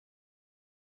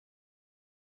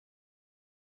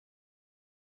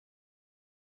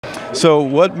So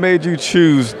what made you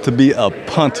choose to be a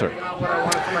punter?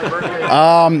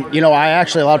 I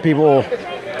actually, a lot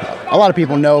of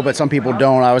people know, but some people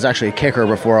don't. I was actually a kicker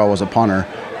before I was a punter.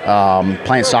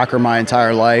 Playing soccer my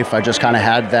entire life, I just kind of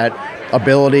had that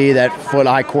ability, that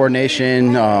foot-eye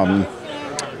coordination. I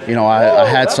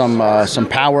had some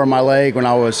power in my leg when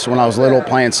I was little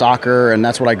playing soccer, and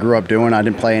that's what I grew up doing. I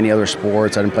didn't play any other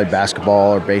sports. I didn't play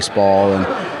basketball or baseball. And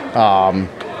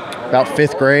about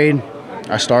 5th grade,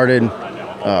 I started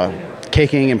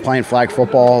kicking and playing flag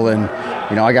football, and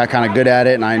I got kind of good at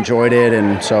it, and I enjoyed it.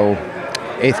 And so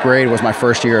 8th grade was my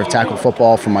first year of tackle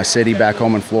football from my city back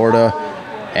home in Florida,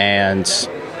 and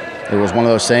it was one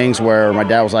of those things where my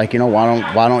dad was like,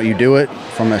 why don't you do it,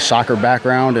 from a soccer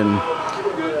background, and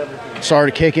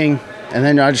started kicking. And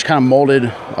then I just kind of molded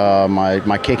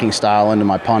my kicking style into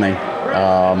my punting,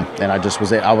 and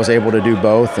I was able to do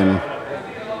both. And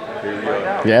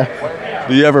yeah.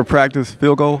 Do you ever practice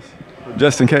field goals,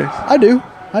 just in case? I do.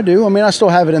 I mean, I still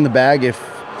have it in the bag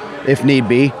if need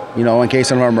be, in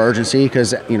case of an emergency,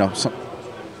 because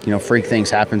freak things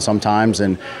happen sometimes,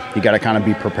 and you got to kind of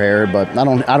be prepared. But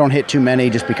I don't hit too many,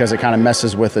 just because it kind of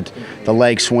messes with the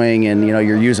leg swing, and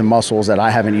you're using muscles that I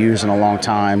haven't used in a long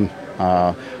time.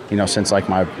 Since like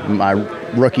my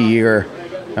rookie year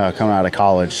coming out of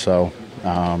college. So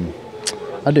I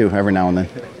do every now and then.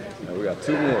 We got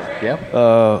 2 more.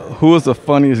 Yeah. Who is the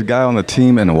funniest guy on the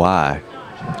team, and why?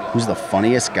 Who's the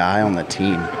funniest guy on the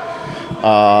team?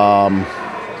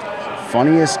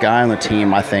 Funniest guy on the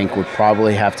team, I think, would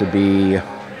probably have to be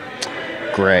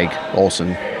Greg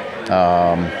Olson.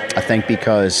 I think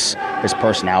because his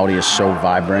personality is so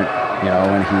vibrant,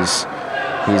 and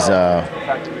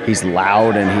he's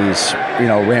loud, and he's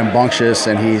rambunctious,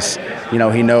 and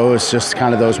he knows just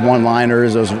kind of those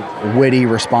one-liners, those witty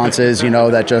responses,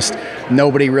 that just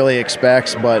nobody really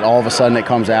expects, but all of a sudden it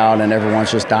comes out and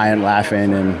everyone's just dying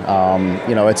laughing. And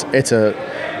it's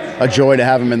a joy to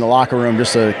have him in the locker room,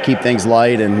 just to keep things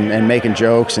light and making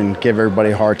jokes and give everybody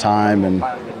a hard time. And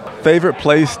favorite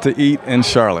place to eat in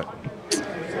Charlotte?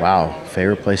 Wow,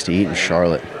 favorite place to eat in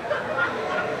Charlotte.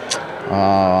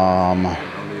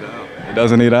 It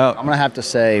doesn't eat out. I'm gonna have to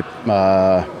say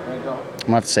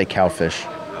Cowfish.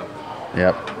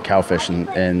 Yep, Cowfish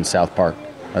in South Park.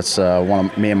 That's one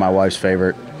of me and my wife's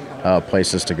favorite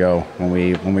places to go when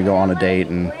we go on a date,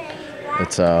 and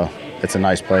it's a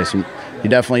nice place. You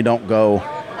definitely don't go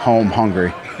home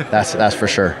hungry. That's for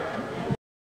sure.